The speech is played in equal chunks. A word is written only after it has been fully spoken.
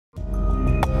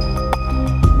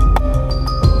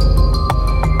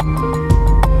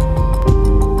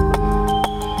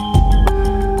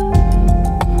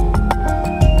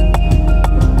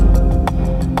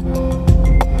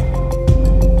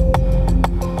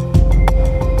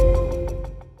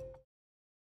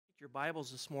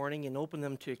Bibles this morning and open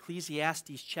them to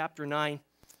Ecclesiastes chapter 9. I'm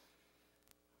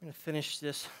going to finish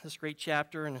this great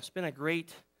chapter, and it's been a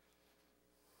great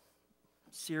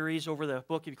series over the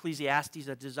book of Ecclesiastes,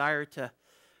 a desire to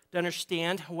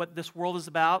understand what this world is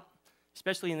about,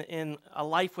 especially in a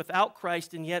life without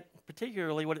Christ, and yet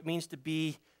particularly what it means to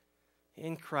be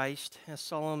in Christ, as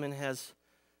Solomon has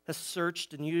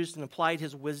searched and used and applied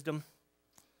his wisdom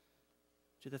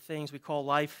to the things we call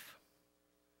life.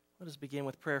 Let us begin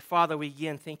with prayer. Father, we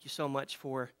again thank you so much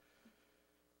for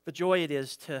the joy it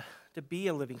is to be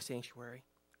a living sanctuary,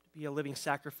 to be a living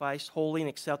sacrifice, holy and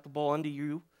acceptable unto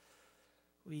you.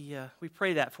 We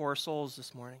pray that for our souls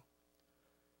this morning.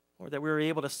 Lord, that we are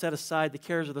able to set aside the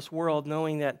cares of this world,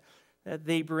 knowing that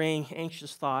they bring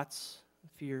anxious thoughts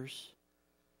and fears.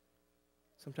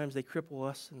 Sometimes they cripple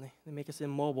us and they make us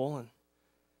immobile.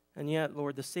 And yet,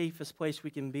 Lord, the safest place we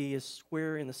can be is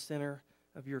square in the center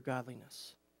of your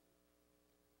godliness.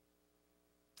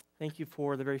 Thank you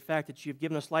for the very fact that you've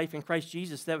given us life in Christ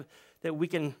Jesus, that we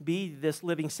can be this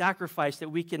living sacrifice, that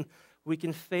we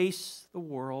can face the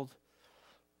world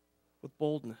with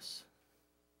boldness.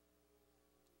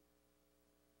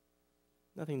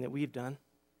 Nothing that we've done.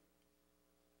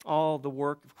 All the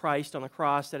work of Christ on the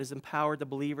cross that has empowered the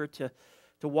believer to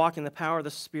walk in the power of the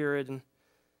Spirit, and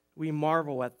we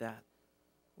marvel at that.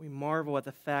 We marvel at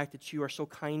the fact that you are so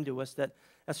kind to us, that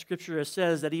as Scripture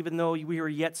says, that even though we were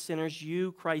yet sinners,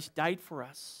 you, Christ, died for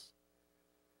us,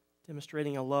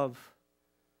 demonstrating a love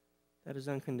that is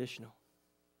unconditional,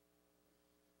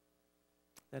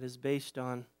 that is based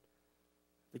on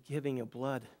the giving of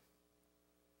blood,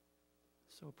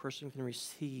 so a person can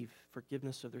receive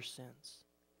forgiveness of their sins.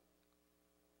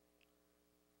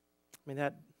 May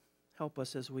that help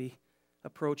us as we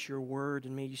approach your word,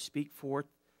 and may you speak forth,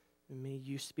 and may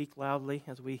you speak loudly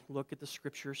as we look at the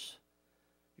Scriptures,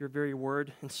 your very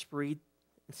word,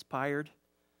 inspired.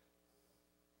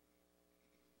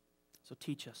 So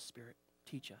teach us, Spirit,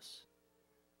 teach us.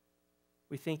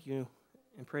 We thank you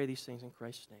and pray these things in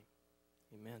Christ's name.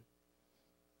 Amen.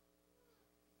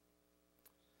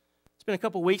 It's been a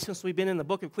couple weeks since we've been in the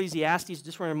book of Ecclesiastes.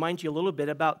 Just want to remind you a little bit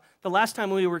about the last time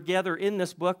we were together in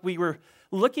this book. We were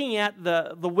looking at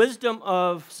the wisdom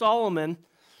of Solomon,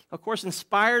 of course,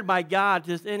 inspired by God,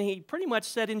 and he pretty much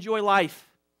said, enjoy life.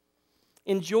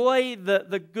 Enjoy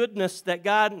the goodness that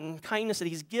God and kindness that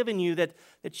he's given you,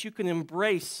 that you can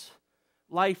embrace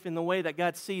life in the way that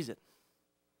God sees it.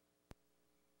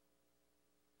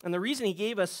 And the reason he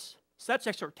gave us such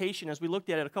exhortation, as we looked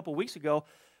at it a couple weeks ago,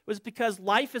 was because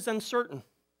life is uncertain.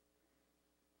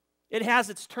 It has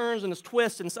its turns and its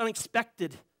twists, and it's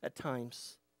unexpected at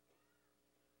times.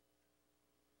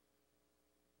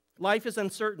 Life is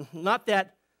uncertain. Not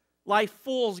that life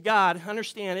fools God.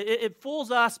 Understand, it fools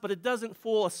us, but it doesn't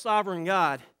fool a sovereign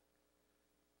God.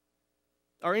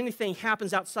 Or anything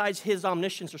happens outside his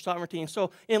omniscience or sovereignty. And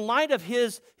so in light of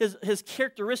his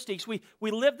characteristics, we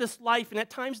live this life, and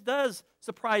at times does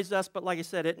surprise us, but like I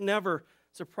said, it never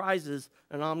surprises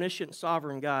an omniscient,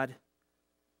 sovereign God.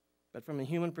 But from a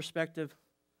human perspective,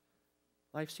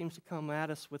 life seems to come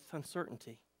at us with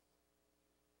uncertainty,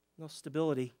 no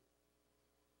stability.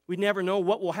 We never know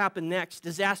what will happen next.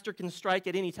 Disaster can strike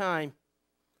at any time,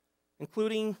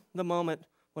 including the moment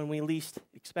when we least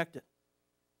expect it.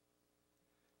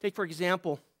 Take, for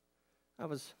example, I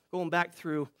was going back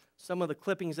through some of the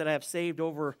clippings that I have saved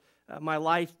over my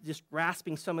life, just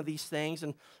grasping some of these things,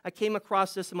 and I came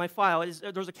across this in my file.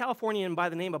 There's a Californian by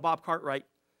the name of Bob Cartwright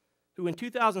who in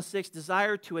 2006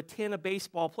 desired to attend a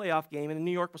baseball playoff game in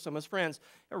New York with some of his friends.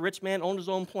 A rich man, owned his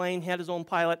own plane, had his own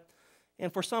pilot,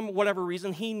 and for whatever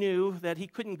reason, he knew that he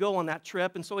couldn't go on that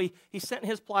trip, and so he sent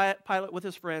his pilot with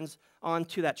his friends on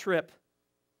to that trip.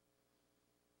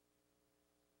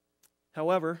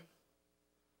 However,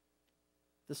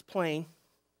 this plane,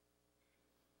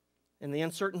 in the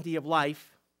uncertainty of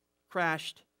life,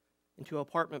 crashed into an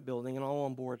apartment building, and all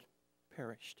on board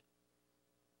perished.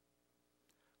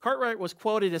 Cartwright was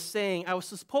quoted as saying, I was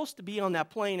supposed to be on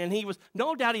that plane, and he was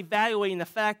no doubt evaluating the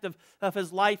fact of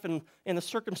his life and the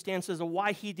circumstances of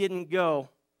why he didn't go.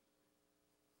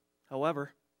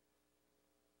 However,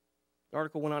 the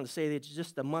article went on to say that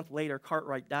just a month later,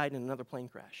 Cartwright died in another plane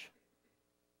crash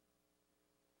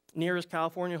near his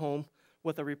California home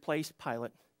with a replaced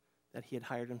pilot that he had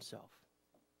hired himself.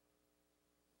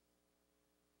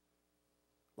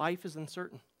 Life is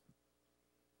uncertain.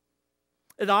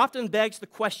 It often begs the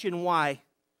question, why?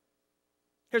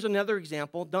 Here's another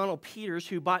example. Donald Peters,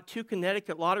 who bought 2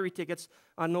 Connecticut lottery tickets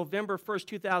on November 1st,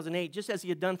 2008, just as he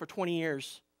had done for 20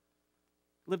 years.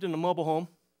 Lived in a mobile home.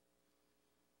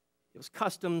 It was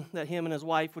custom that him and his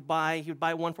wife would buy. He would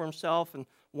buy one for himself and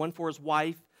one for his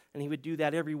wife. and he would do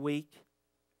that every week.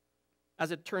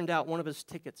 As it turned out, one of his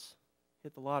tickets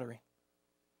hit the lottery,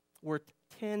 worth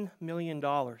 $10 million.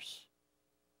 But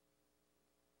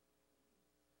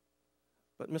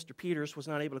Mr. Peters was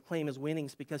not able to claim his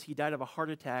winnings because he died of a heart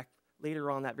attack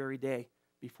later on that very day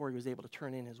before he was able to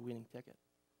turn in his winning ticket.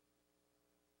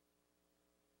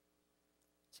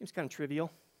 Seems kind of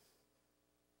trivial.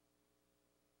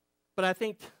 But I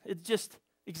think it just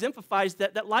exemplifies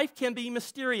that life can be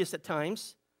mysterious at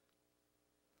times.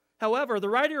 However, the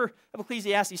writer of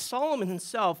Ecclesiastes, Solomon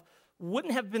himself,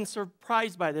 wouldn't have been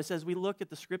surprised by this as we look at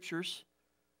the scriptures.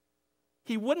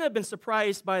 He wouldn't have been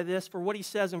surprised by this for what he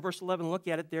says in verse 11. Look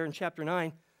at it there in chapter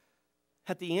 9.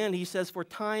 At the end, he says, "For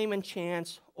time and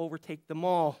chance overtake them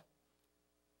all."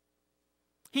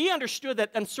 He understood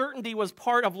that uncertainty was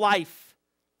part of life.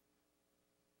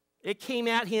 It came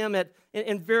at him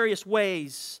in various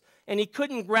ways, and he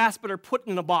couldn't grasp it or put it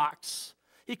in a box.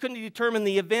 He couldn't determine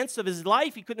the events of his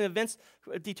life. He couldn't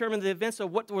determine the events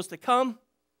of what was to come.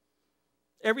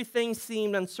 Everything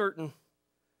seemed uncertain.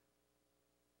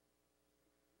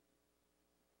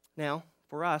 Now,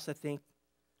 for us, I think,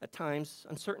 at times,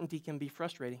 uncertainty can be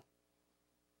frustrating.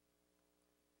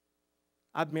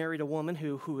 I've married a woman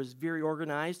who is very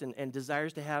organized and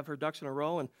desires to have her ducks in a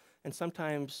row, and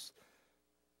sometimes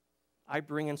I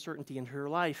bring uncertainty into her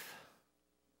life.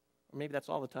 Or maybe that's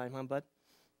all the time, huh, bud?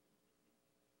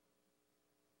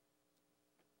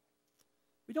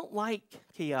 We don't like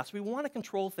chaos. We want to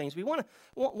control things. We want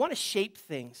to shape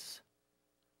things.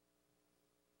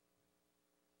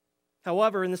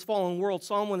 However, in this fallen world,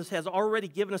 Solomon has already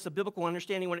given us a biblical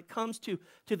understanding when it comes to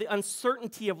the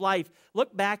uncertainty of life.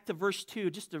 Look back to verse 2,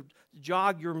 just to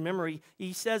jog your memory.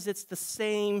 He says it's the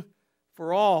same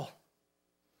for all.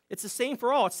 It's the same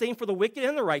for all. It's the same for the wicked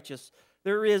and the righteous.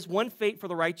 There is one fate for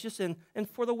the righteous and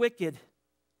for the wicked.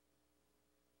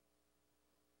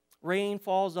 Rain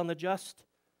falls on the just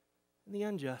and the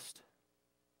unjust.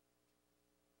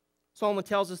 Solomon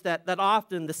tells us that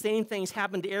often the same things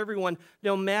happen to everyone,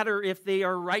 no matter if they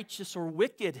are righteous or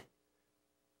wicked.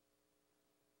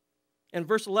 And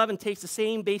verse 11 takes the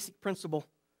same basic principle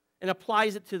and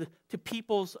applies it to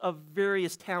peoples of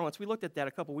various talents. We looked at that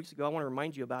a couple weeks ago. I want to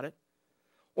remind you about it.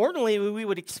 Ordinarily, we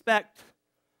would expect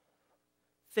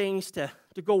things to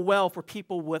go well for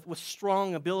people with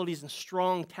strong abilities and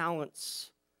strong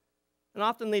talents. And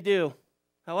often they do.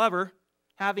 However,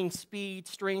 having speed,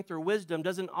 strength, or wisdom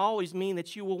doesn't always mean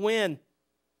that you will win.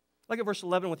 Look at verse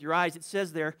 11 with your eyes. It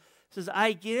says there, it says, "I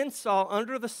again saw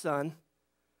under the sun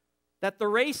that the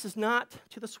race is not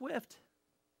to the swift,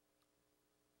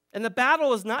 and the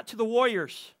battle is not to the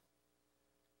warriors,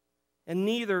 and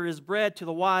neither is bread to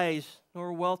the wise,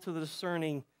 nor wealth to the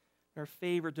discerning, nor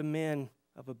favor to men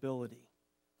of ability.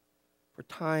 For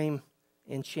time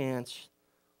and chance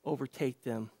overtake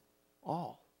them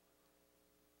all."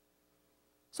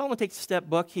 Solomon takes a step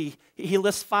book. He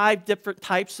lists 5 different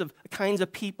types of kinds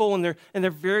of people and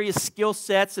their various skill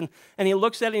sets, and he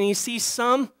looks at it and he sees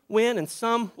some win and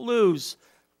some lose.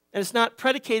 And it's not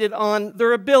predicated on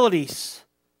their abilities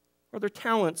or their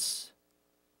talents.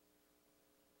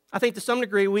 I think to some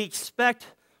degree we expect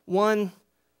one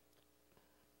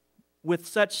with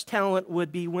such talent would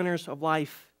be winners of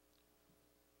life.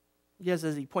 Yes,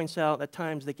 as he points out, at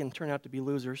times they can turn out to be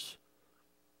losers.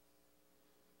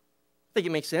 I think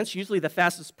it makes sense. Usually the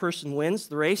fastest person wins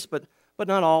the race, but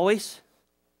not always.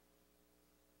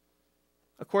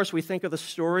 Of course, we think of the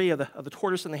story of the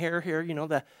tortoise and the hare here, you know,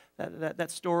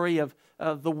 that story of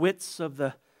the wits of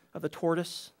the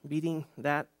tortoise beating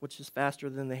that which is faster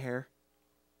than the hare.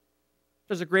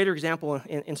 There's a greater example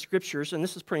in Scriptures, and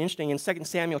this is pretty interesting. In 2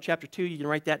 Samuel chapter 2, you can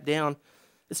write that down.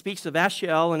 It speaks of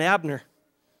Asahel and Abner.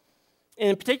 And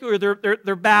in particular,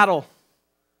 their battle.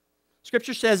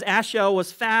 Scripture says Asahel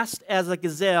was fast as a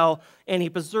gazelle, and he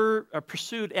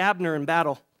pursued Abner in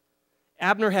battle.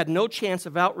 Abner had no chance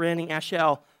of outrunning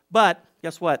Asahel, but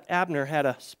guess what? Abner had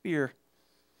a spear.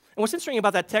 And what's interesting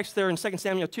about that text there in 2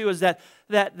 Samuel 2 is that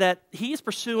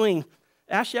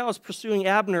Asahel is pursuing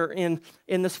Abner in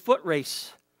this foot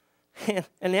race.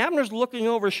 And Abner's looking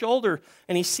over his shoulder,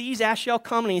 and he sees Asahel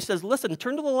coming, and he says, "Listen,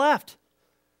 turn to the left."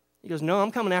 He goes, "No,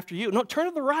 I'm coming after you." "No, turn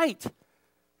to the right."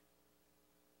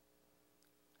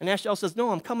 And Asahel says,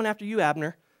 "No, I'm coming after you,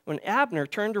 Abner." When Abner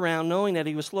turned around, knowing that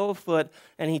he was slow of foot,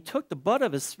 and he took the butt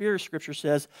of his spear, Scripture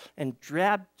says, and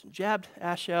jabbed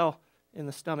Asahel in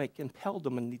the stomach, impaled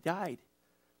him, and he died.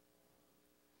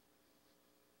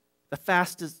 The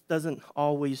fastest doesn't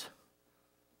always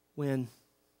win.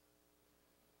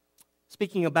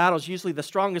 Speaking of battles, usually the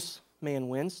strongest man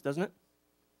wins, doesn't it?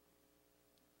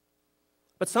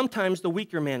 But sometimes the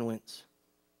weaker man wins.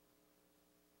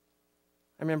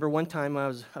 I remember one time I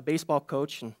was a baseball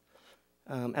coach and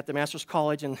at the Master's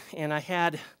College, and I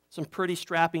had some pretty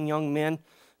strapping young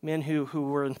men who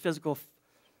were in physical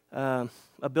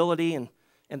ability, and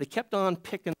they kept on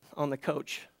picking on the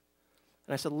coach.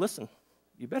 And I said, listen,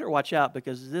 you better watch out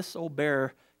because this old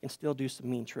bear can still do some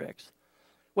mean tricks.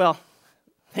 Well,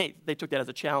 they took that as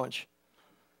a challenge.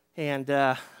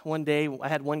 And one day, I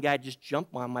had one guy just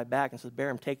jump on my back and said,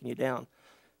 Bear, I'm taking you down,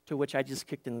 to which I just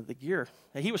kicked into the gear.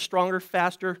 Now, he was stronger,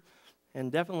 faster,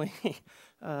 and definitely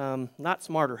not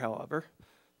smarter, however,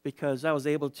 because I was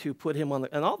able to put him on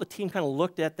the, and all the team kind of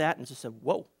looked at that and just said,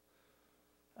 whoa,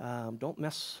 don't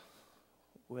mess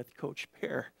with Coach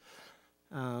Bear.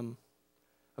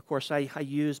 Of course, I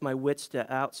used my wits to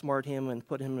outsmart him and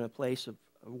put him in a place of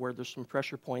where there's some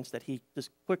pressure points that he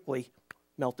just quickly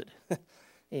melted.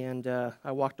 And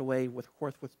I walked away with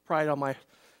pride on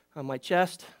my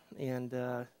chest, and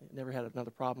never had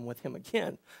another problem with him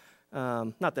again.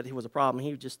 Not that he was a problem.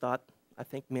 He just thought, I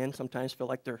think men sometimes feel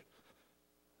like they're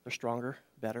stronger,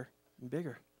 better, and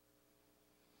bigger.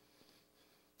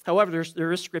 However,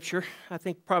 there is Scripture. I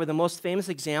think probably the most famous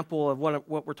example of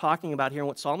what we're talking about here and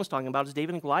what Solomon's talking about is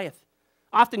David and Goliath.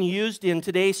 Often used in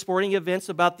today's sporting events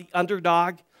about the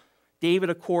underdog. David,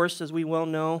 of course, as we well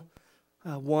know,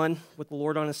 won with the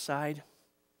Lord on his side,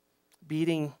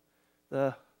 beating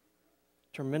the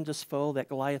tremendous foe that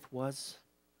Goliath was.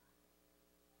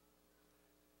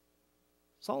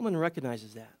 Solomon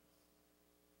recognizes that.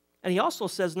 And he also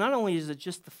says not only is it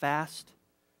just the fast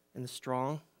and the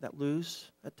strong that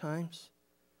lose at times,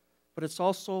 but it's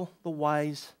also the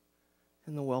wise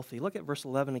and the wealthy. Look at verse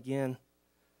 11 again.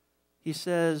 He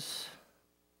says,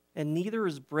 and neither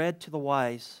is bread to the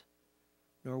wise,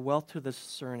 nor wealth to the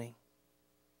discerning.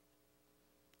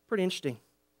 Pretty interesting.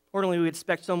 Ordinarily, we would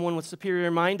expect someone with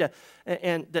superior mind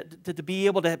to be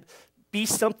able to be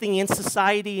something in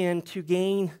society and to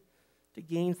gain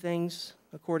things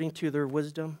according to their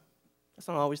wisdom. That's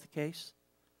not always the case.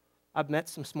 I've met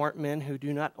some smart men who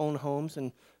do not own homes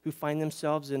and who find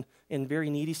themselves in very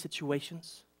needy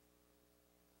situations.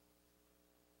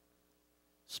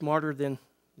 Smarter than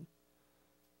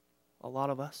a lot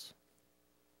of us.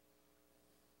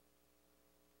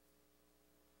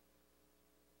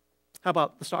 How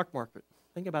about the stock market?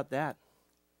 Think about that.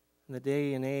 In the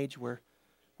day and age where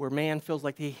man feels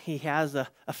like he has a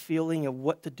feeling of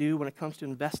what to do when it comes to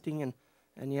investing,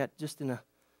 and yet just in a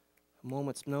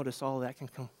moment's notice, all of that can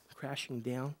come crashing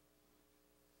down.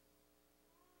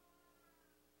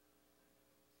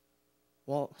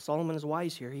 Well, Solomon is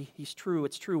wise here. He's true.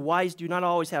 It's true. Wise do not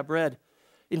always have bread.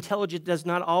 Intelligent does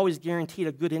not always guarantee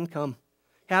a good income.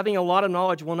 Having a lot of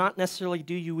knowledge will not necessarily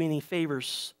do you any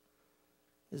favors,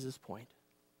 is his point.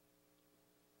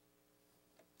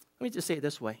 Let me just say it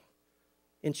this way.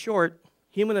 In short,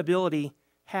 human ability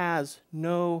has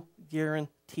no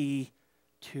guarantee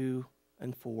to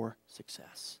and for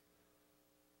success.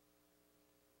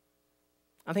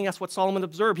 I think that's what Solomon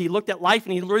observed. He looked at life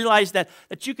and he realized that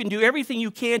you can do everything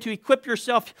you can to equip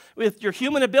yourself with your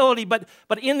human ability, but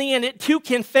in the end, it too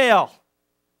can fail.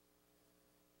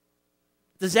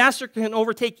 Disaster can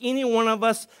overtake any one of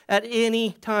us at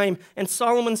any time. And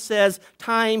Solomon says,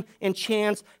 time and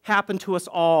chance happen to us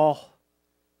all.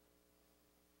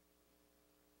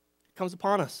 It comes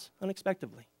upon us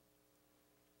unexpectedly.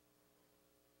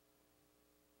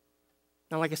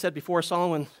 Now, like I said before,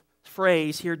 Solomon's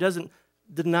phrase here doesn't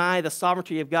deny the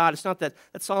sovereignty of God. It's not that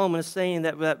Solomon is saying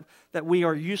that we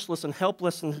are useless and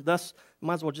helpless and thus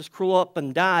might as well just curl up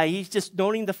and die. He's just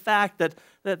noting the fact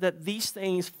that these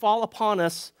things fall upon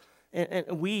us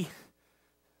and we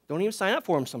don't even sign up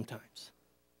for them sometimes.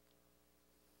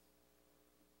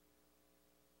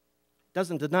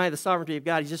 Doesn't deny the sovereignty of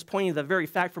God. He's just pointing to the very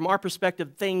fact from our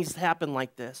perspective, things happen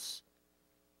like this.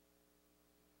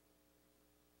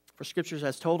 For Scriptures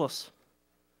has told us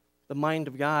the mind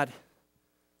of God.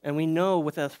 And we know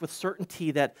with certainty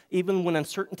that even when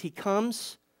uncertainty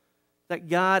comes, that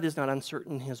God is not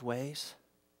uncertain in his ways.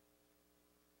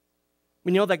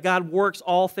 We know that God works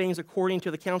all things according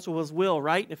to the counsel of his will,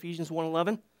 right? In Ephesians 1:11.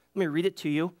 Let me read it to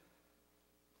you.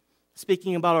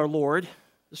 Speaking about our Lord,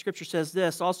 the Scripture says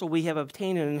this, also we have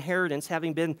obtained an inheritance,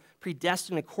 having been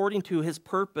predestined according to his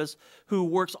purpose, who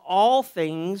works all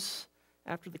things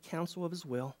after the counsel of his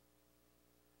will,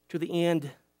 to the end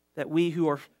that we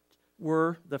who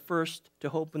were the first to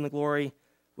hope in the glory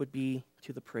would be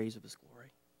to the praise of his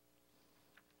glory.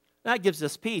 That gives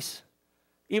us peace.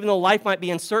 Even though life might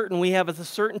be uncertain, we have the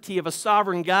certainty of a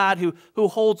sovereign God who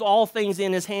holds all things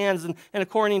in his hands, and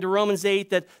according to Romans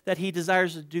 8, that he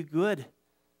desires to do good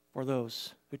for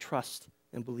those who trust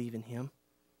and believe in him.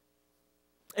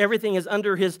 Everything is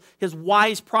under his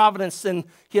wise providence and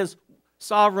his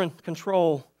sovereign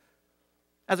control.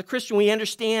 As a Christian, we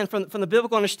understand from the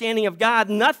biblical understanding of God,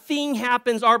 nothing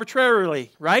happens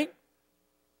arbitrarily, right?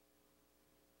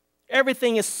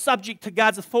 Everything is subject to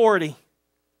God's authority.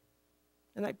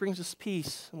 And that brings us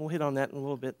peace, and we'll hit on that in a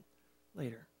little bit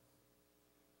later.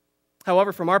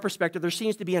 However, from our perspective, there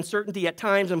seems to be uncertainty at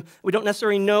times, and we don't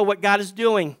necessarily know what God is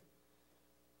doing.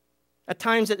 At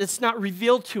times, it's not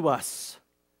revealed to us.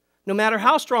 No matter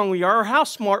how strong we are or how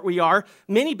smart we are,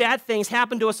 many bad things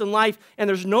happen to us in life, and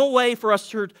there's no way for us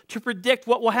to predict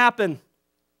what will happen.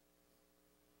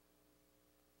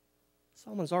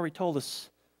 Solomon's already told us,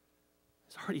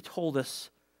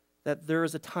 that there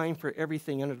is a time for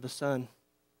everything under the sun.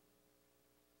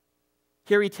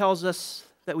 Here he tells us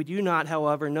that we do not,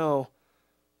 however, know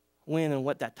when and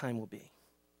what that time will be.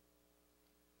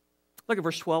 Look at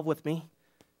verse 12 with me.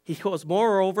 He goes,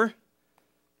 moreover,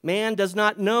 man does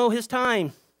not know his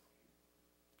time.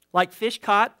 Like fish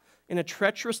caught in a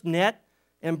treacherous net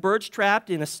and birds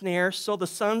trapped in a snare, so the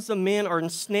sons of men are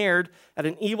ensnared at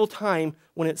an evil time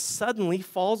when it suddenly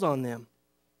falls on them.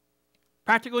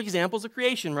 Practical examples of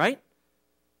creation, right?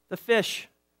 The fish.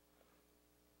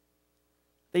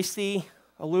 They see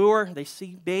a lure, they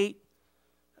see bait.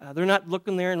 They're not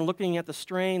looking there and looking at the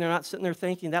strain. They're not sitting there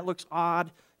thinking, that looks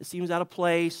odd. It seems out of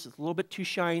place. It's a little bit too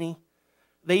shiny.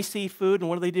 They see food, and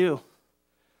what do?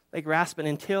 They grasp it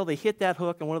until they hit that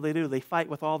hook, and what do? They fight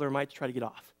with all their might to try to get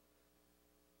off.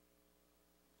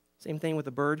 Same thing with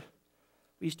the bird.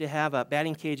 We used to have a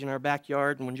batting cage in our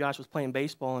backyard, and when Josh was playing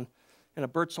baseball, and a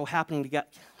bird so happened to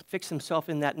fix himself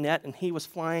in that net, and he was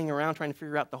flying around trying to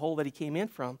figure out the hole that he came in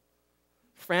from,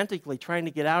 frantically trying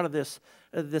to get out of this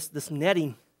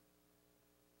netting.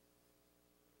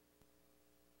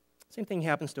 Same thing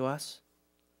happens to us.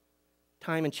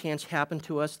 Time and chance happen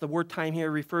to us. The word time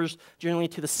here refers generally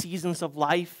to the seasons of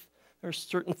life. There are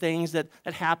certain things that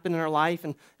happen in our life,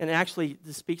 and actually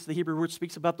the Hebrew word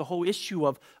speaks about the whole issue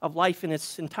of life in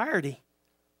its entirety.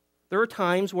 There are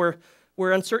times where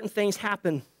uncertain things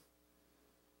happen.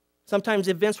 Sometimes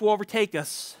events will overtake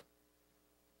us.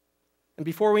 And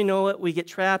before we know it, we get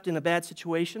trapped in a bad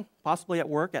situation, possibly at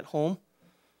work, at home,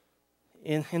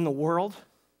 in the world.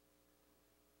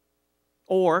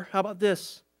 Or, how about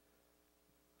this?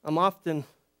 I'm often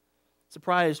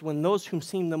surprised when those who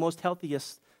seem the most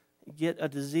healthiest get a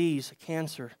disease, a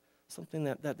cancer, something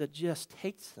that just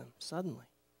takes them suddenly.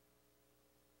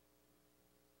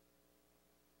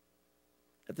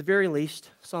 At the very least,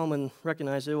 Solomon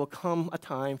recognized there will come a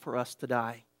time for us to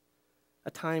die,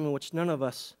 a time in which none of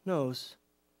us knows.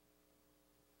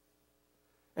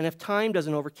 And if time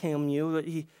doesn't overcome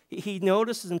you, he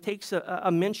notices and takes a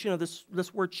mention of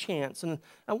this word chance. And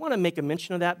I want to make a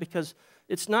mention of that because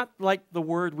it's not like the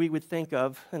word we would think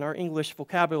of in our English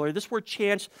vocabulary. This word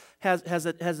chance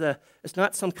it's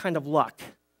not some kind of luck.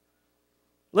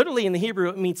 Literally in the Hebrew,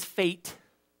 it means fate.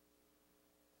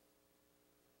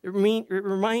 It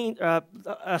reminds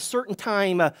a certain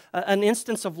time, an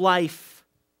instance of life,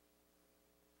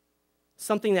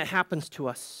 something that happens to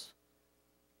us.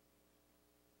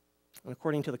 And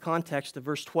according to the context of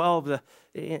verse 12,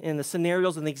 in the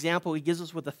scenarios and the example he gives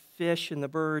us with the fish and the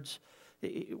birds,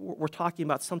 we're talking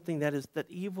about something that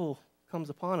evil comes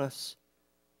upon us.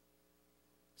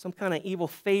 Some kind of evil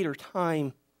fate or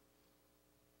time.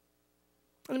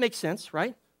 And it makes sense,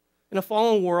 right? In a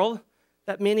fallen world,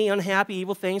 that many unhappy,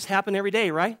 evil things happen every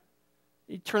day, right?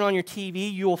 You turn on your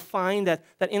TV, you will find that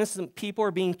innocent people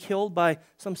are being killed by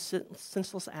some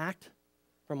senseless act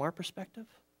from our perspective.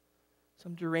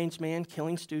 Some deranged man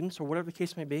killing students or whatever the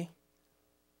case may be.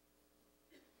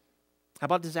 How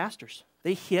about disasters?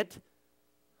 They hit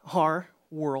our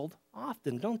world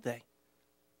often, don't they?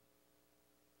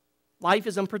 Life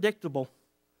is unpredictable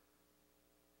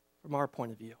from our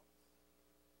point of view.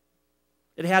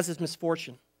 It has its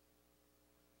misfortune.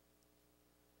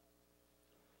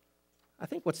 I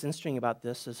think what's interesting about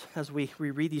this is as we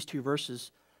read these two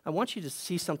verses, I want you to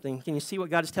see something. Can you see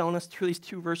what God is telling us through these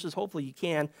two verses? Hopefully you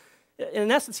can.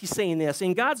 In essence, he's saying this.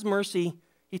 In God's mercy,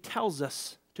 he tells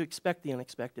us to expect the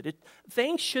unexpected.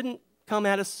 Things shouldn't come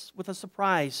at us with a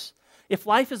surprise. If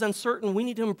life is uncertain, we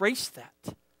need to embrace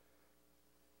that.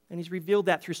 And he's revealed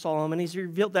that through Solomon. He's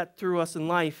revealed that through us in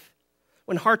life.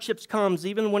 When hardships comes,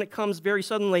 even when it comes very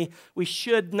suddenly, we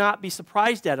should not be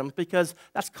surprised at them because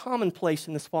that's commonplace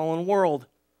in this fallen world.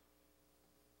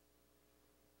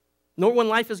 Nor when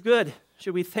life is good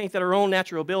should we think that our own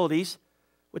natural abilities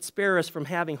would spare us from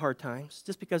having hard times.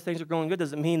 Just because things are going good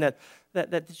doesn't mean that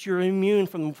you're immune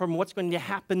from what's going to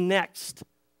happen next.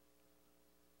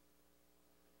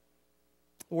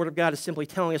 The Word of God is simply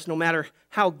telling us no matter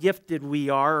how gifted we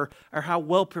are or how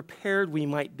well prepared we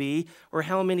might be or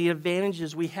how many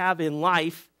advantages we have in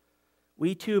life,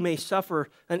 we too may suffer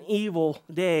an evil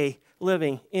day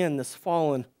living in this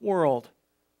fallen world.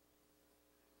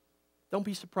 Don't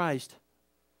be surprised.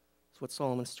 That's what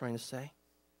Solomon's trying to say.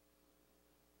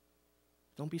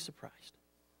 Don't be surprised.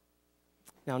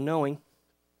 Now, knowing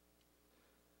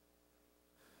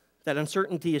that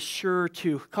uncertainty is sure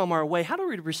to come our way, how do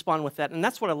we respond with that? And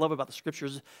that's what I love about the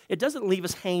Scriptures. It doesn't leave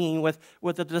us hanging with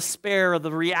the despair of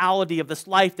the reality of this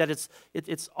life, that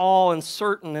it's all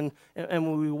uncertain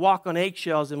and we walk on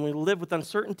eggshells and we live with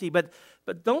uncertainty. But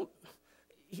don't,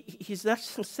 he's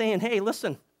actually saying, hey,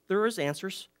 listen, there is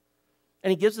answers.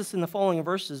 And he gives us in the following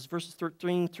verses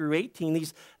 13 through 18,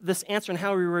 this answer on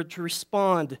how we were to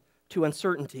respond to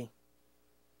uncertainty.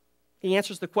 He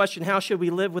answers the question, how should we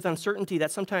live with uncertainty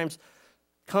that sometimes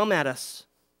come at us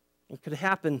and could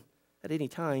happen at any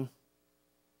time?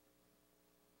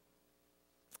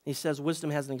 He says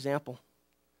wisdom has an example.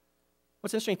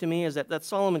 What's interesting to me is that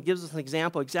Solomon gives us an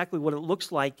example, exactly what it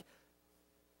looks like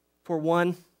for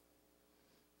one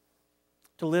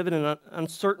to live in an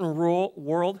uncertain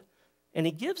world, and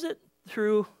he gives it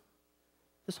through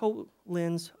this whole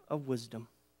lens of wisdom.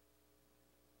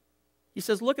 He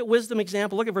says, look at wisdom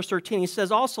example. Look at verse 13. He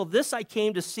says, also, this I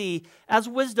came to see as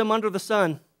wisdom under the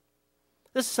sun.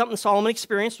 This is something Solomon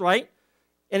experienced, right?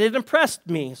 And it impressed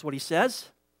me, is what he says.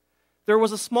 There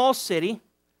was a small city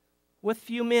with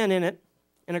few men in it,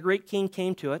 and a great king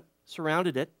came to it,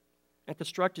 surrounded it, and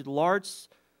constructed large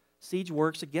siege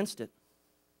works against it.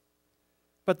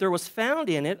 But there was found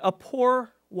in it a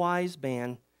poor, wise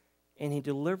man, and he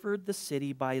delivered the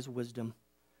city by his wisdom.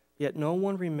 Yet no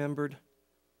one remembered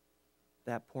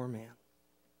that poor man.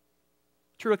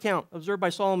 True account observed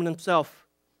by Solomon himself.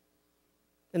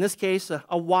 In this case,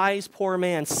 a wise poor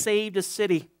man saved a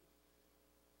city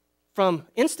from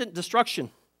instant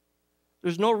destruction.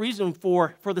 There's no reason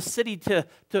for the city to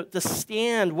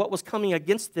stand what was coming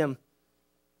against them.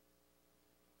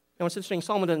 And what's interesting,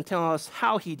 Solomon doesn't tell us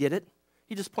how he did it.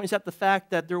 He just points out the fact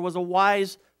that there was a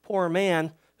wise poor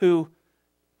man who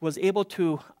was able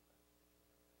to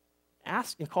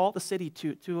ask and call the city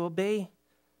to obey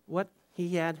what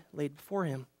he had laid before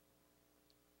him.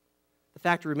 The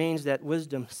fact remains that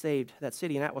wisdom saved that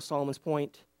city, and that was Solomon's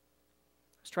point.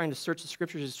 He was trying to search the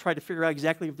Scriptures, to try to figure out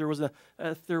exactly if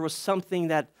there was something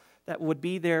that would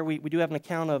be there. We do have an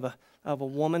account of a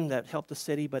woman that helped the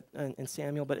city, but in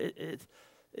Samuel, but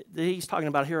he's talking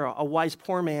about here a wise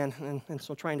poor man, and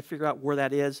so trying to figure out where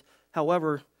that is.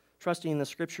 However, trusting in the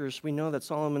Scriptures, we know that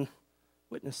Solomon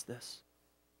witnessed this.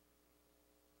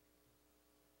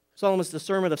 Solomon's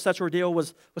discernment of such ordeal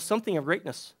was something of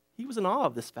greatness. He was in awe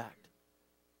of this fact.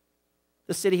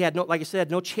 The city had, like I said,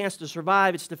 no chance to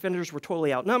survive. Its defenders were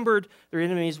totally outnumbered. Their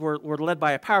enemies were led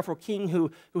by a powerful king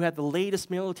who had the latest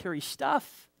military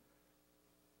stuff.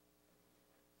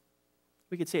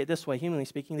 We could say it this way, humanly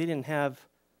speaking, they didn't have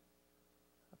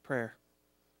a prayer.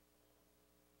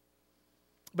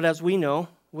 But as we know,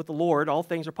 with the Lord, all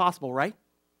things are possible, right?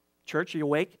 Church, are you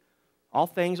awake? All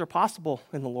things are possible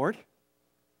in the Lord.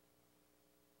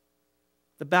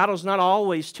 The battle's not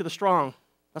always to the strong.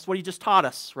 That's what he just taught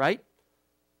us, right?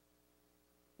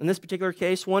 In this particular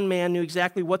case, one man knew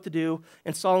exactly what to do,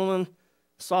 and Solomon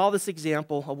saw this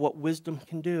example of what wisdom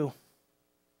can do.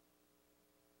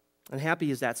 And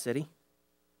happy is that city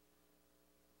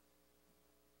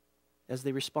as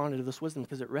they responded to this wisdom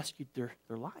because it rescued their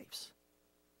lives.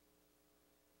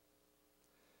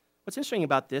 What's interesting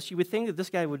about this, you would think that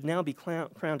this guy would now be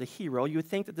crowned a hero. You would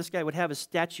think that this guy would have his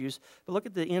statues. But look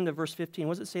at the end of verse 15.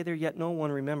 What does it say there? Yet no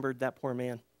one remembered that poor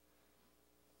man.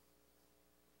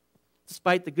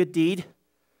 Despite the good deed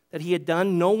that he had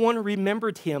done, no one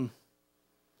remembered him.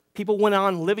 People went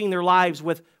on living their lives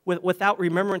without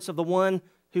remembrance of the one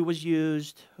who was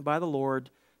used by the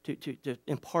Lord to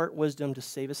impart wisdom to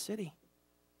save a city.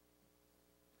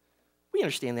 We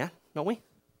understand that, don't we?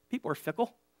 People are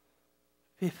fickle.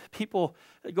 People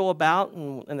go about,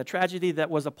 and the tragedy that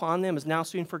was upon them is now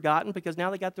soon forgotten because now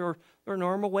they got their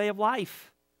normal way of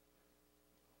life.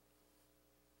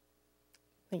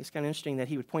 I think it's kind of interesting that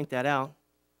he would point that out.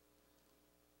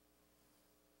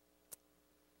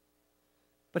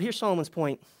 But here's Solomon's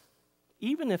point.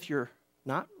 Even if you're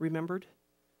not remembered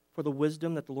for the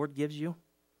wisdom that the Lord gives you,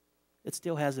 it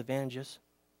still has advantages.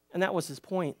 And that was his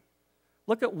point.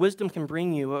 Look at what wisdom can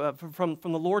bring you from the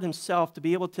Lord himself to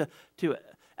be able to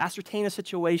ascertain a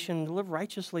situation, to live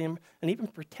righteously, and even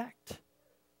protect.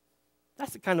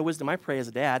 That's the kind of wisdom I pray as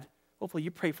a dad. Hopefully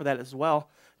you pray for that as well.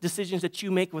 Decisions that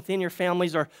you make within your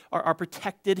families are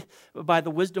protected by the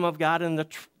wisdom of God and the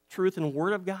truth and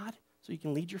word of God so you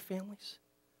can lead your families?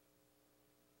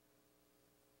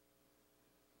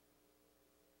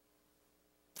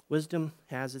 Wisdom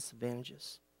has its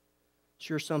advantages.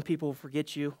 Sure, some people will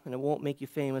forget you, and it won't make you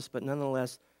famous, but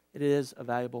nonetheless, it is a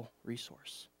valuable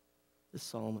resource. This is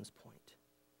Solomon's point.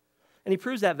 And he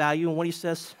proves that value in what he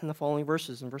says in the following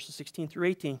verses, in verses 16 through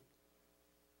 18.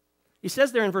 He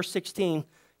says there in verse 16,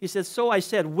 he says, "So I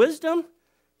said, wisdom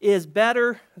is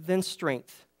better than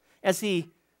strength." As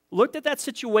he looked at that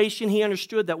situation, he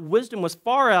understood that wisdom was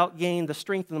far outgained the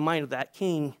strength and the might of that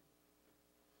king.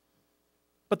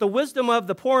 But the wisdom of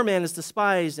the poor man is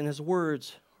despised, and his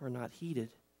words are not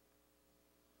heeded.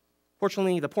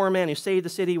 Fortunately, the poor man who saved the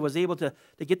city was able to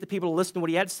get the people to listen to what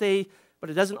he had to say, but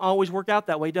it doesn't always work out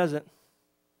that way, does it?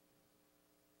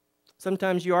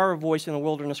 Sometimes you are a voice in the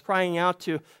wilderness crying out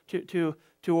to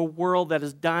a world that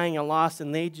is dying and lost,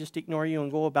 and they just ignore you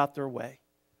and go about their way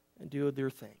and do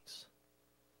their things.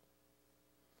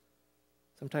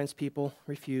 Sometimes people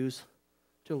refuse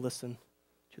to listen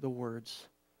to the words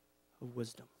of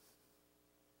wisdom.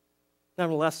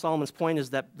 Nevertheless, Solomon's point is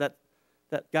that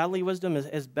godly wisdom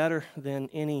is better than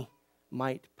any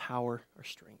might, power, or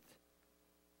strength.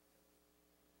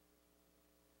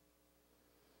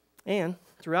 And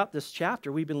throughout this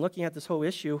chapter, we've been looking at this whole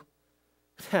issue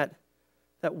that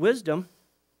wisdom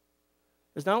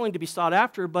is not only to be sought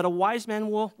after, but a wise man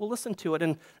will listen to it.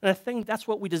 And I think that's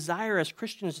what we desire as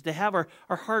Christians, to have our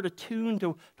heart attuned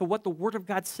to what the Word of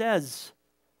God says.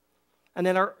 And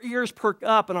then our ears perk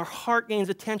up and our heart gains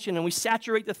attention, and we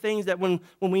saturate the things that when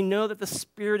we know that the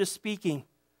Spirit is speaking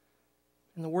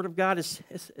and the Word of God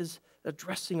is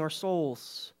addressing our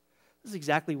souls. This is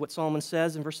exactly what Solomon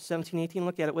says in verses 17 and 18.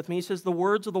 Look at it with me. He says, "The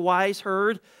words of the wise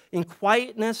heard in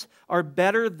quietness are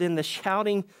better than the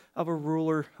shouting of a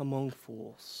ruler among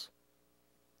fools.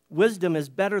 Wisdom is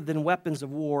better than weapons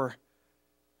of war,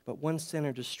 but one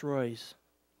sinner destroys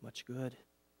much good."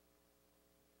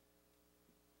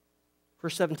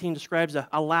 Verse 17 describes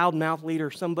a loud-mouthed leader,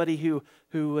 somebody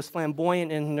who is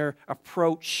flamboyant in their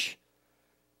approach,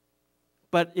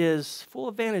 but is full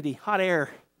of vanity, hot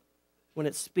air, when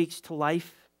it speaks to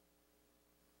life.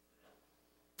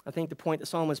 I think the point that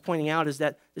Solomon is pointing out is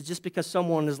that just because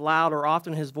someone is loud or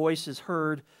often his voice is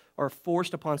heard or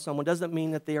forced upon someone doesn't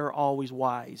mean that they are always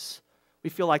wise. We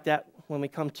feel like that when we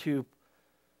come to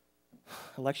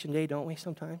election day, don't we,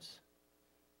 sometimes?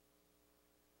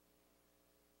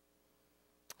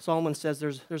 Solomon says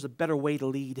there's a better way to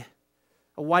lead.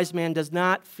 A wise man does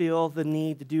not feel the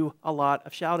need to do a lot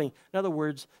of shouting. In other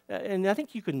words, and I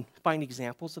think you can find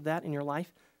examples of that in your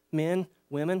life, men,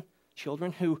 women,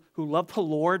 children who love the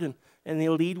Lord and they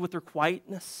lead with their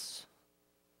quietness.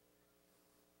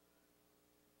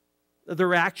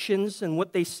 Their actions and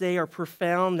what they say are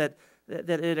profound, that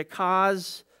it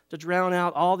cause to drown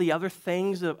out all the other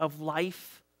things of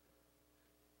life.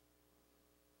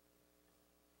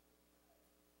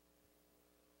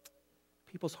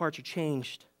 People's hearts are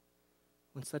changed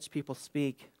when such people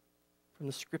speak from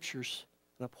the Scriptures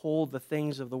and uphold the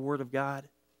things of the Word of God.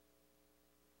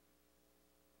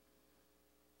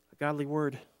 A godly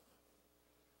word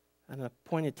at an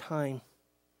appointed time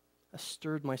has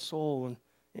stirred my soul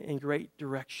in great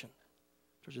direction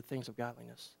towards the things of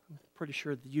godliness. I'm pretty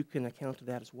sure that you can account to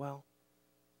that as well.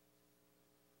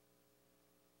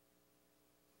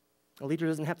 A leader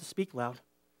doesn't have to speak loud,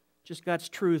 just God's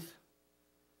truth.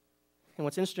 And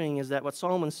what's interesting is that what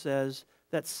Solomon says,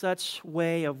 that such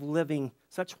way of living,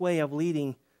 such way of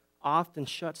leading, often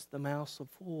shuts the mouths of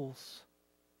fools.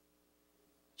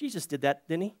 Jesus did that,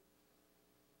 didn't he?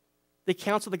 The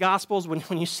accounts of the Gospels,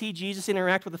 when you see Jesus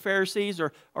interact with the Pharisees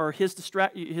or his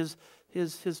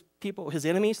people, his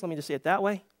enemies, let me just say it that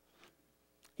way,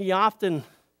 he often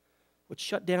would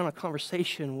shut down a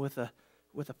conversation with a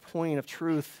point of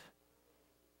truth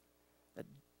that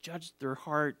judged their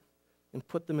heart and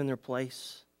put them in their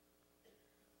place.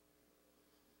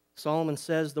 Solomon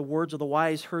says the words of the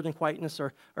wise heard in quietness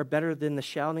are better than the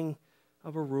shouting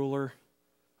of a ruler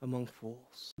among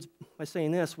fools. By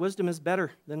saying this, wisdom is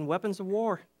better than weapons of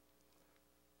war,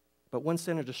 but one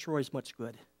sinner destroys much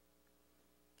good.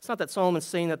 It's not that Solomon's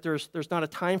saying that there's not a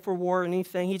time for war or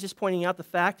anything. He's just pointing out the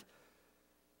fact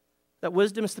that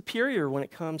wisdom is superior when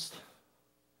it comes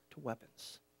to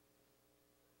weapons.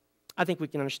 I think we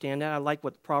can understand that. I like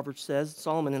what Proverbs says.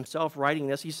 Solomon himself writing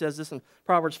this, he says this in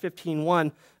Proverbs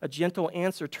 15:1, "A gentle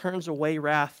answer turns away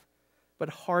wrath, but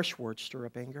harsh words stir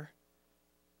up anger."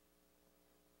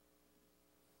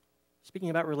 Speaking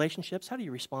about relationships, how do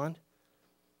you respond?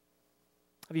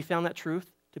 Have you found that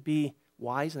truth to be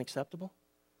wise and acceptable?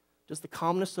 Does the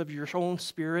calmness of your own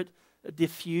spirit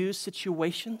diffuse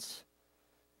situations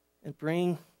and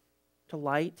bring to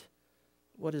light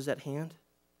what is at hand?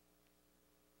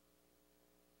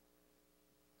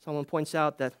 Someone points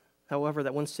out that, however,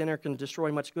 that one sinner can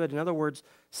destroy much good. In other words,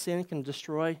 sin can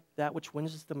destroy that which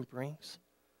wisdom brings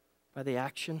by the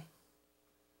action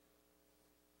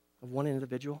of one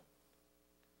individual.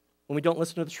 When we don't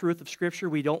listen to the truth of Scripture,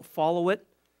 we don't follow it,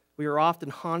 we are often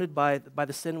haunted by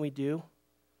the sin we do.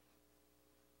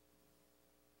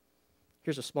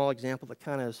 Here's a small example that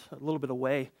kind of is a little bit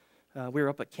away. We were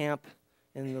up at camp,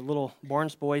 and the little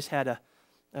Barnes boys had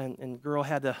and girl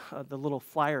had the little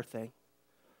flyer thing.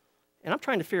 And I'm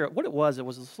trying to figure out what it was. It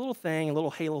was this little thing, a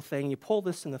little halo thing. You pull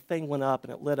this, and the thing went up,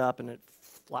 and it lit up, and it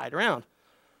flied around.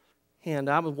 And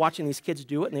I was watching these kids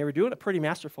do it, and they were doing it pretty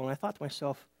masterful. And I thought to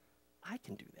myself, I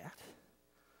can do that.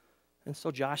 And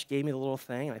so Josh gave me the little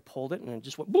thing, and I pulled it, and it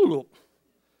just went boom.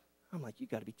 I'm like, you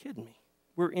got to be kidding me.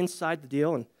 We're inside the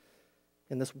deal,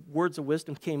 and this words of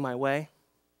wisdom came my way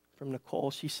from Nicole.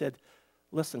 She said,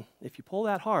 listen, if you pull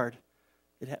that hard,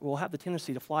 it will have the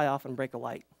tendency to fly off and break a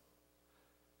light.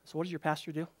 So what does your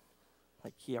pastor do?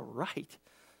 Like, yeah, right.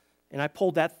 And I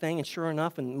pulled that thing, and sure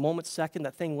enough, in a moment second,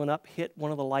 that thing went up, hit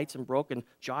one of the lights, and broke, and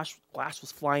Josh's glass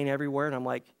was flying everywhere. And I'm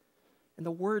like, in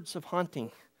the words of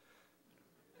Hunting,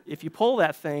 if you pull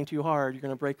that thing too hard, you're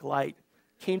going to break a light.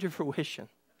 Came to fruition.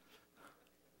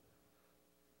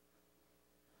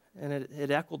 And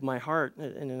it echoed my heart,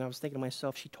 and I was thinking to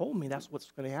myself, she told me that's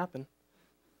what's going to happen.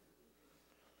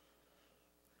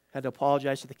 Had to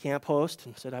apologize to the camp host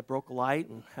and said I broke a light,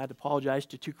 and had to apologize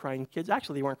to two crying kids.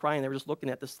 Actually, they weren't crying. They were just looking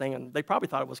at this thing, and they probably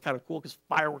thought it was kind of cool because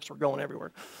fireworks were going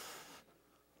everywhere.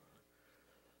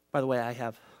 By the way, I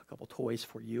have a couple toys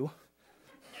for you.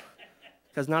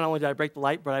 Because not only did I break the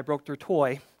light, but I broke their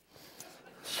toy.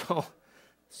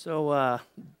 So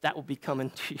that will be coming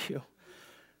to you.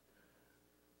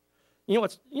 You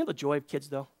know the joy of kids,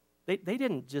 though? They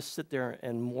didn't just sit there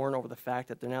and mourn over the fact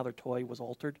that now their toy was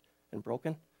altered and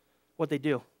broken. What'd they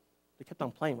do? They kept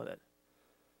on playing with it.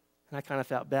 And I kind of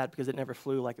felt bad because it never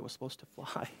flew like it was supposed to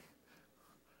fly.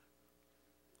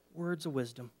 Words of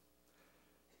wisdom.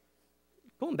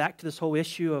 Going back to this whole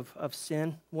issue of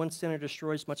sin, one sinner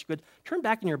destroys much good. Turn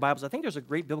back in your Bibles. I think there's a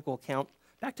great biblical account.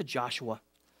 Back to Joshua.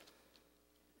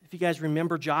 If you guys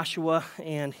remember Joshua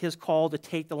and his call to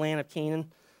take the land of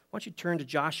Canaan, why don't you turn to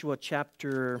Joshua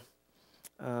chapter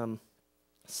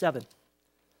 7.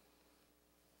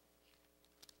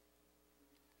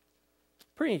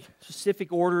 Pretty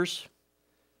specific orders.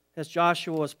 As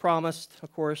Joshua was promised,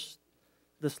 of course,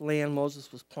 this land,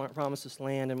 Moses was promised this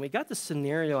land. And we got this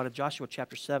scenario out of Joshua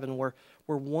chapter 7 where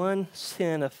one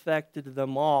sin affected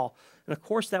them all. And of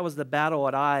course, that was the battle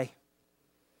at Ai.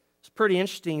 It's pretty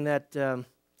interesting that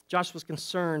Joshua was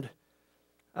concerned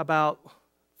about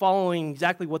following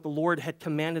exactly what the Lord had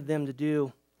commanded them to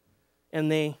do.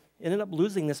 And they ended up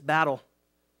losing this battle.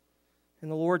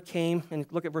 And the Lord came, and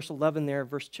look at verse 11 there,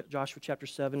 Joshua chapter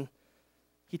 7.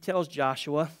 He tells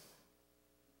Joshua,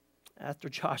 after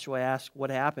Joshua asks what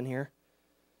happened here,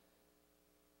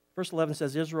 verse 11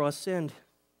 says, Israel has sinned,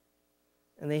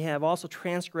 and they have also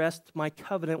transgressed my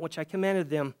covenant which I commanded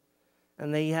them.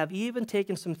 And they have even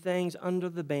taken some things under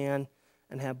the ban,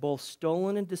 and have both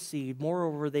stolen and deceived.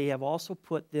 Moreover, they have also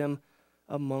put them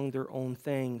among their own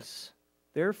things.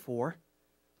 Therefore,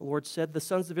 the Lord said, the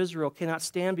sons of Israel cannot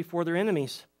stand before their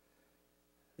enemies.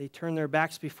 They turn their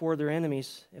backs before their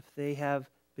enemies if they have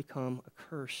become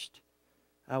accursed.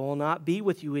 I will not be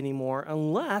with you anymore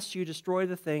unless you destroy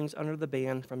the things under the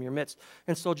ban from your midst.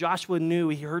 And so Joshua knew,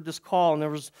 he heard this call, and there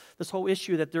was this whole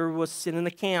issue that there was sin in the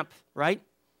camp, right?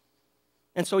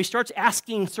 And so he starts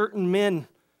asking certain men,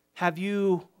 have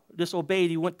you disobeyed?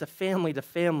 He went to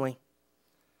family.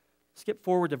 Skip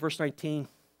forward to verse 19.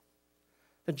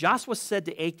 Then Joshua said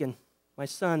to Achan, my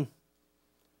son,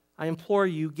 I implore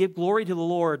you, give glory to the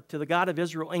Lord, to the God of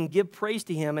Israel, and give praise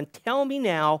to him, and tell me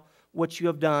now what you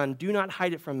have done. Do not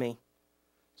hide it from me.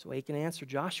 So Achan answered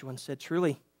Joshua and said,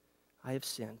 truly, I have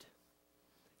sinned.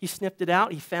 He sniffed it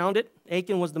out. He found it.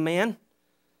 Achan was the man.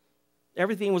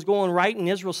 Everything was going right in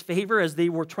Israel's favor as they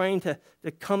were trying to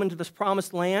come into this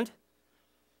promised land.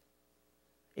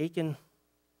 Achan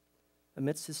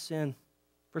admits his sin.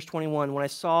 Verse 21, when I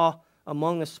saw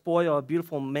among the spoil a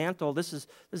beautiful mantle, this is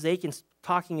Achan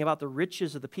talking about the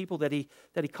riches of the people that he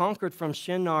conquered from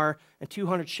Shinar, and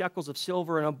 200 shekels of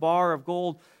silver and a bar of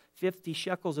gold, 50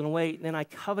 shekels in weight. And then I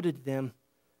coveted them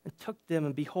and took them,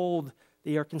 and behold,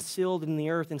 they are concealed in the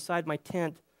earth inside my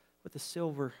tent with the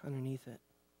silver underneath it.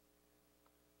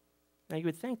 Now, you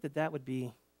would think that would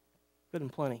be good and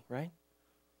plenty, right?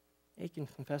 Achan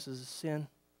confesses his sin.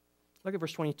 Look at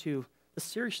verse 22. The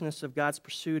seriousness of God's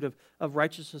pursuit of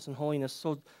righteousness and holiness.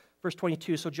 So Verse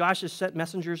 22, so Joshua sent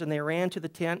messengers, and they ran to the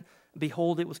tent.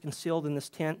 Behold, it was concealed in this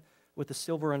tent with the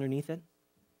silver underneath it.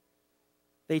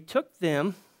 They took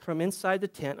them from inside the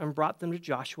tent and brought them to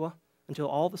Joshua until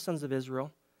all the sons of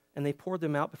Israel, and they poured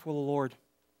them out before the Lord.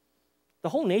 The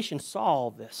whole nation saw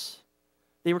all this.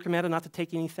 They were commanded not to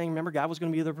take anything. Remember, God was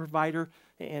going to be their provider,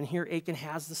 and here Achan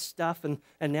has this stuff, and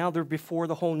now they're before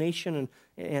the whole nation,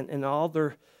 and all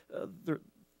their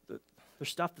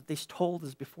stuff that they stole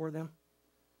is before them.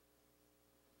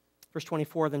 Verse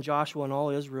 24, then Joshua and all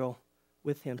Israel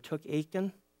with him took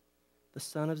Achan, the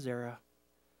son of Zerah,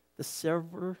 the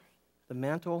silver, the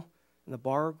mantle, and the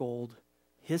bar of gold,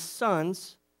 his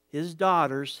sons, his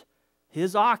daughters,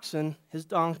 his oxen, his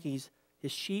donkeys,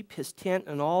 his sheep, his tent,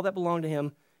 and all that belonged to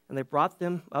him, and they brought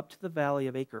them up to the valley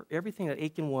of Achor. Everything that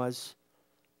Achan was,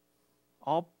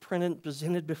 all printed,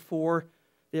 presented before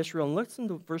Israel. And listen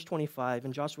to verse 25,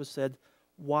 and Joshua said,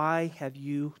 why have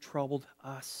you troubled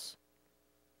us?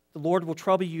 The Lord will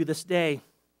trouble you this day.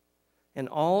 And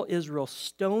all Israel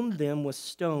stoned them with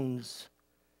stones,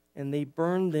 and they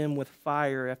burned them with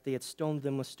fire after they had stoned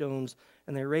them with stones,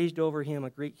 and they raised over him a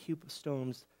great heap of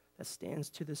stones that stands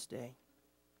to this day.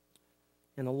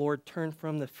 And the Lord turned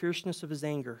from the fierceness of his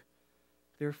anger.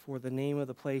 Therefore, the name of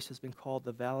the place has been called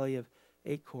the Valley of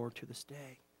Achor to this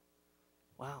day.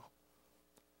 Wow.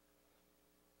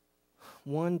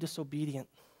 One disobedient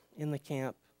in the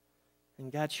camp,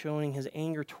 and God showing his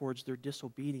anger towards their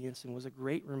disobedience, and was a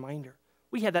great reminder.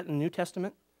 We had that in the New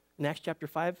Testament, in Acts chapter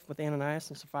 5, with Ananias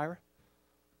and Sapphira.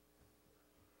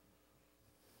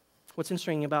 What's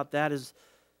interesting about that is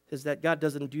that God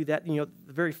doesn't do that. You know,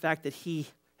 the very fact that he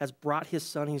has brought his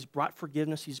son, he's brought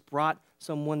forgiveness, he's brought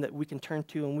someone that we can turn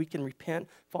to and we can repent,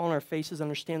 fall on our faces,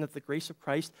 understand that the grace of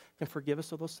Christ can forgive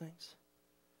us of those things.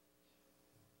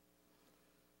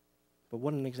 But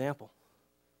what an example.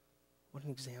 What an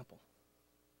example.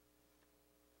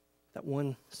 That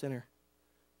one sinner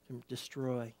can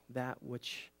destroy that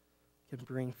which can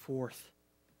bring forth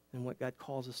and what God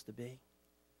calls us to be.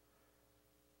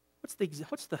 What's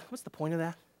the point of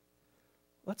that?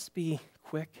 Let's be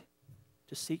quick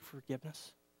to seek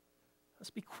forgiveness. Let's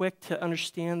be quick to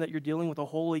understand that you're dealing with a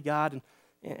holy God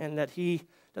and that he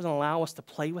doesn't allow us to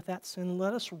play with that sin.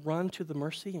 Let us run to the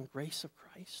mercy and grace of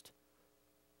Christ.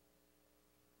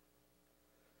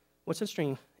 What's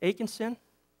interesting, Achan's sin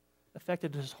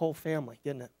affected his whole family,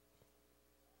 didn't it?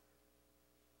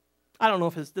 I don't know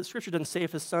if the scripture doesn't say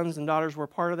if his sons and daughters were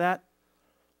part of that.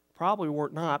 Probably were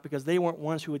not, because they weren't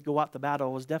ones who would go out to battle.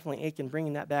 It was definitely Achan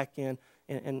bringing that back in,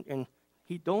 and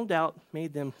he, no doubt,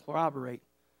 made them corroborate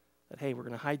that, hey, we're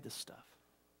going to hide this stuff.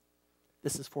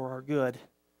 This is for our good.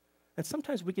 And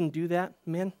sometimes we can do that.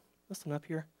 Men, listen up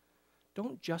here.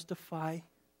 Don't justify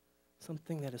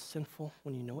something that is sinful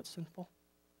when you know it's sinful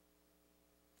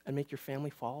and make your family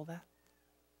follow that.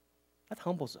 That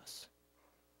humbles us.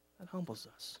 That humbles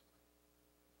us.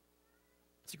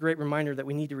 It's a great reminder that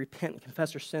we need to repent and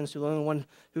confess our sins to the only one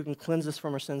who can cleanse us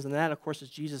from our sins, and that, of course, is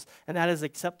Jesus. And that is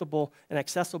acceptable and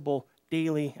accessible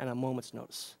daily and at a moment's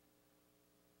notice.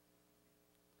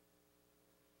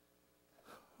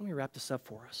 Let me wrap this up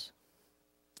for us.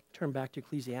 Turn back to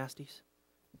Ecclesiastes.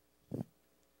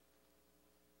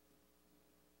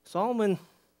 Solomon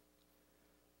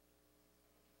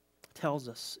tells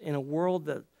us, in a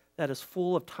world that is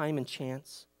full of time and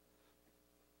chance,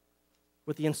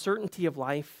 with the uncertainty of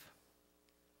life,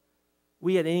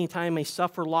 we at any time may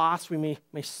suffer loss, we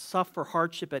may suffer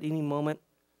hardship at any moment.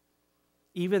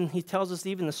 Even, he tells us,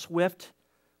 even the swift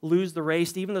lose the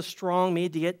race, even the strong may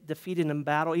get defeated in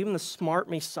battle, even the smart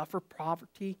may suffer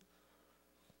poverty.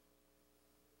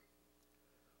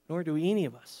 Nor do any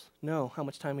of us know how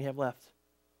much time we have left.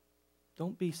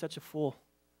 Don't be such a fool.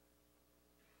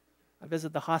 I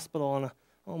visit the hospital on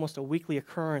almost a weekly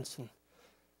occurrence, and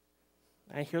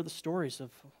I hear the stories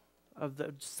of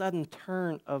the sudden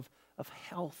turn of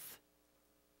health.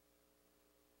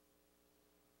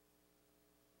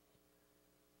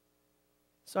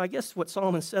 So I guess what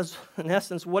Solomon says, in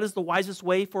essence, what is the wisest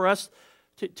way for us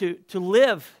to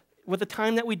live with the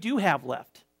time that we do have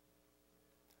left?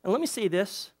 And let me say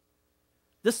this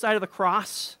side of the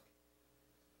cross,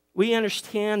 we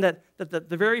understand that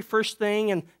the very first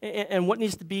thing and what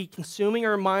needs to be consuming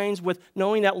our minds with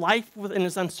knowing that life and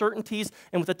its uncertainties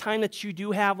and with the time that you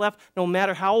do have left, no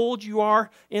matter how old you are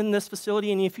in this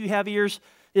facility and if you have ears,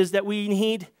 is that we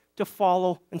need to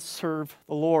follow and serve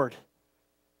the Lord.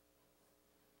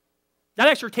 That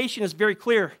exhortation is very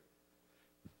clear.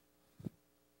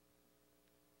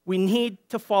 We need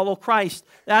to follow Christ.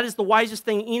 That is the wisest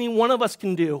thing any one of us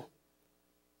can do.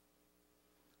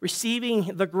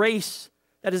 Receiving the grace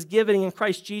that is given in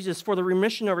Christ Jesus for the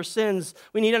remission of our sins.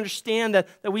 We need to understand that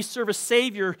we serve a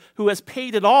Savior who has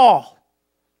paid it all.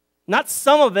 Not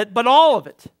some of it, but all of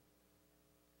it.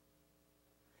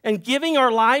 And giving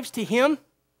our lives to Him,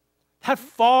 that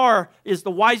far is the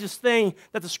wisest thing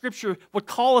that the Scripture would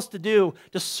call us to do,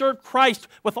 to serve Christ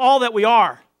with all that we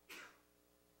are.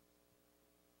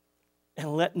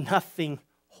 And let nothing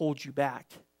hold you back.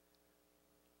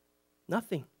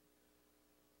 Nothing.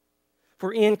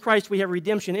 For in Christ we have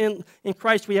redemption. In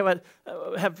Christ we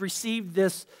have received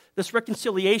this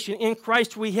reconciliation. In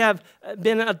Christ we have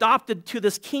been adopted to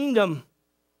this kingdom.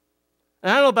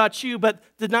 And I don't know about you, but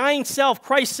denying self,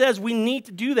 Christ says we need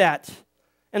to do that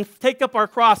and take up our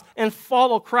cross and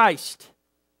follow Christ.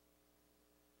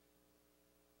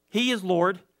 He is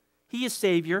Lord. He is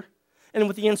Savior. And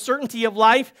with the uncertainty of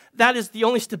life, that is the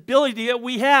only stability that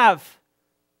we have.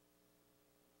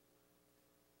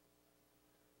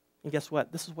 And guess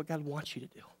what? This is what God wants you to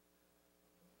do.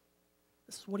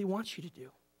 This is what He wants you to do.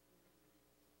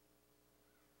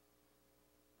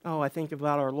 Oh, I think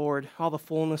about our Lord, all the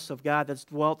fullness of God that's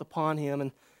dwelt upon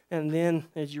Him. And then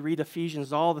as you read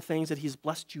Ephesians, all the things that He's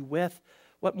blessed you with,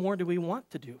 what more do we want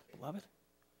to do, beloved?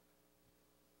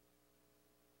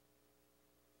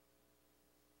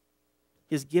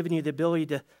 He's given you the ability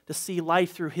to see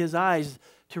life through His eyes,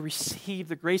 to receive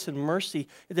the grace and mercy,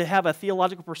 to have a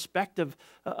theological perspective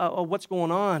of what's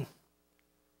going on.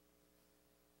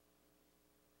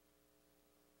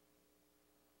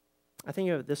 I think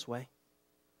of it this way.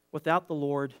 Without the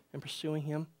Lord and pursuing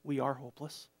Him, we are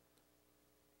hopeless.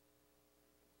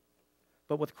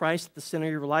 But with Christ at the center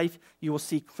of your life, you will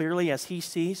see clearly as He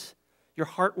sees. Your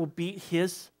heart will beat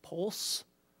His pulse.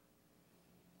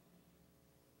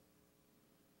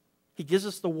 He gives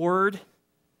us the word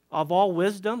of all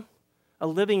wisdom, a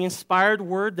living, inspired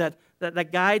word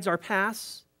that guides our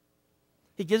paths.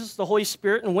 He gives us the Holy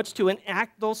Spirit in which to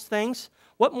enact those things.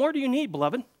 What more do you need,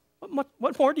 beloved?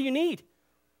 What more do you need?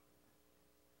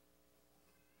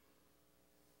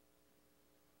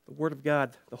 The Word of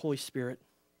God, the Holy Spirit,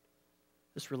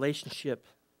 this relationship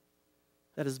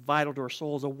that is vital to our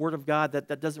souls, a Word of God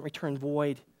that doesn't return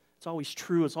void. It's always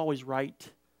true, it's always right.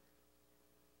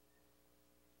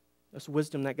 This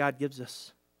wisdom that God gives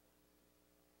us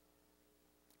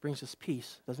brings us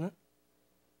peace, doesn't it?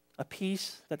 A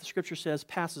peace that the Scripture says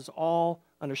passes all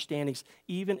understandings,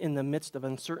 even in the midst of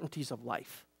uncertainties of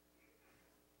life.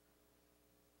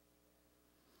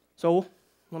 So,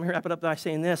 let me wrap it up by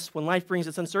saying this. When life brings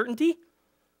its uncertainty,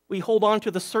 we hold on to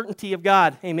the certainty of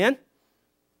God. Amen?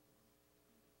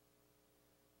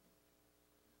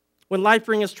 When life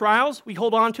brings us trials, we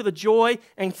hold on to the joy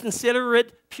and consider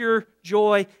it pure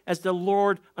joy as the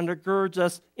Lord undergirds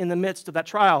us in the midst of that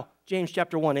trial. James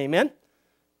chapter 1, amen?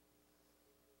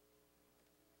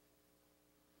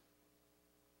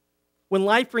 When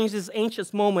life brings us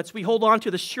anxious moments, we hold on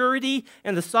to the surety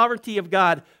and the sovereignty of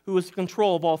God who is in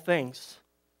control of all things.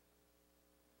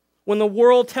 When the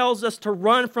world tells us to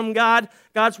run from God,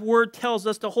 God's word tells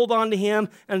us to hold on to Him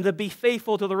and to be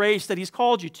faithful to the race that He's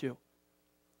called you to.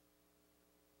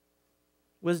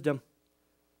 Wisdom.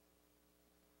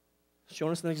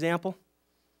 Showing us an example.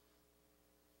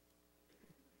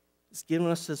 It's giving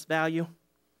us this value.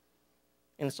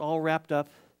 And it's all wrapped up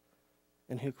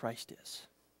in who Christ is.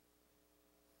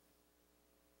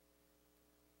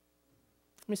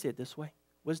 Let me say it this way.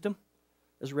 Wisdom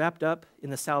is wrapped up in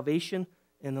the salvation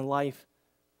and the life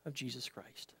of Jesus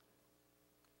Christ.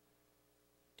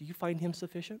 Do you find Him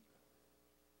sufficient?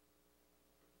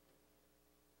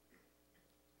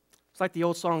 It's like the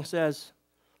old song says,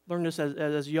 learn this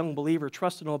as a young believer,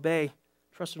 trust and obey,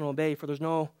 for there's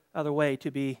no other way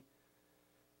to be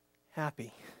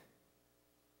happy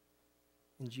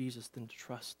in Jesus than to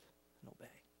trust and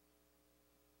obey.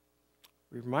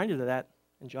 We're reminded of that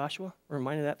in Joshua. We're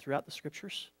reminded of that throughout the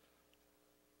Scriptures.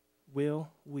 Will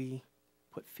we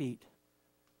put feet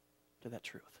to that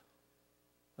truth?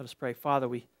 Let us pray. Father,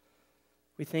 we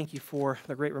thank You for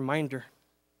the great reminder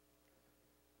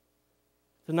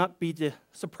to not be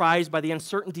surprised by the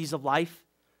uncertainties of life,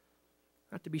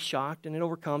 not to be shocked, and it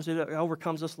overcomes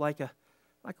us like a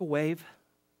wave.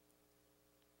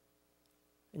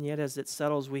 And yet as it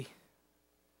settles,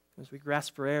 as we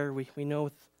grasp for air, we know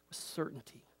with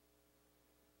certainty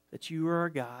that You are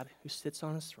a God who sits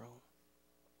on His throne,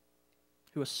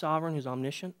 who is sovereign, who's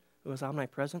omniscient, who is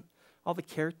omnipresent. All the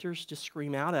characters just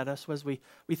scream out at us as we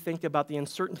think about the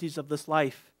uncertainties of this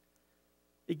life.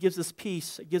 It gives us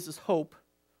peace. It gives us hope.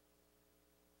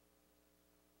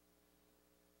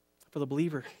 For the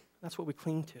believer, that's what we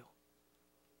cling to.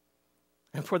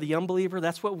 And for the unbeliever,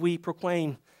 that's what we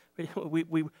proclaim.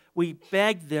 We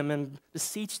beg them and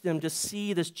beseech them to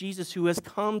see this Jesus who has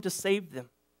come to save them,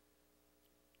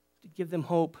 to give them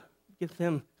hope, give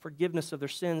them forgiveness of their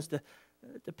sins, to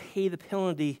pay the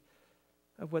penalty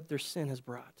of what their sin has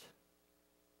brought.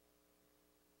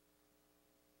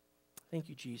 Thank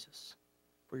you, Jesus,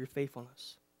 for your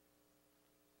faithfulness.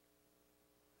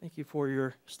 Thank you for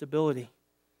your stability,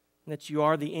 and that you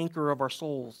are the anchor of our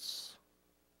souls.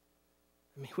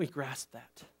 May we grasp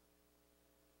that.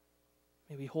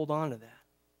 May we hold on to that.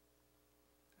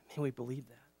 May we believe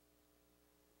that.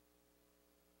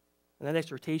 And that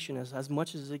exhortation, is, as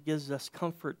much as it gives us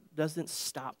comfort, doesn't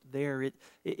stop there.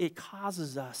 It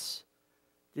causes us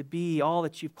to be all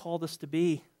that you've called us to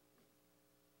be.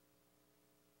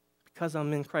 Because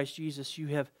I'm in Christ Jesus, you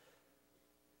have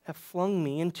flung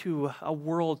me into a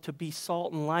world to be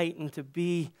salt and light and to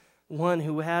be one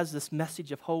who has this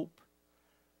message of hope.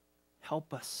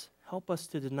 Help us. Help us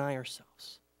to deny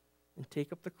ourselves and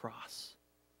take up the cross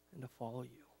and to follow you.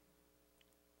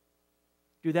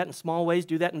 Do that in small ways.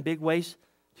 Do that in big ways.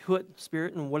 Do it,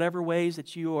 Spirit, in whatever ways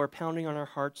that you are pounding on our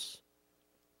hearts.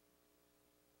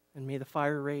 And may the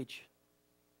fire rage.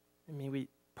 And may we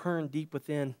burn deep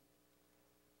within.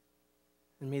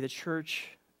 And may the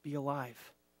church be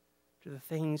alive to the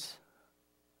things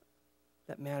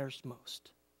that matters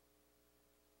most.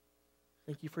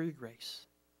 Thank you for your grace,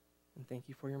 and thank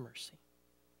you for your mercy.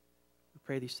 We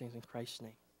pray these things in Christ's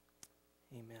name.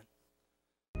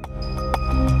 Amen.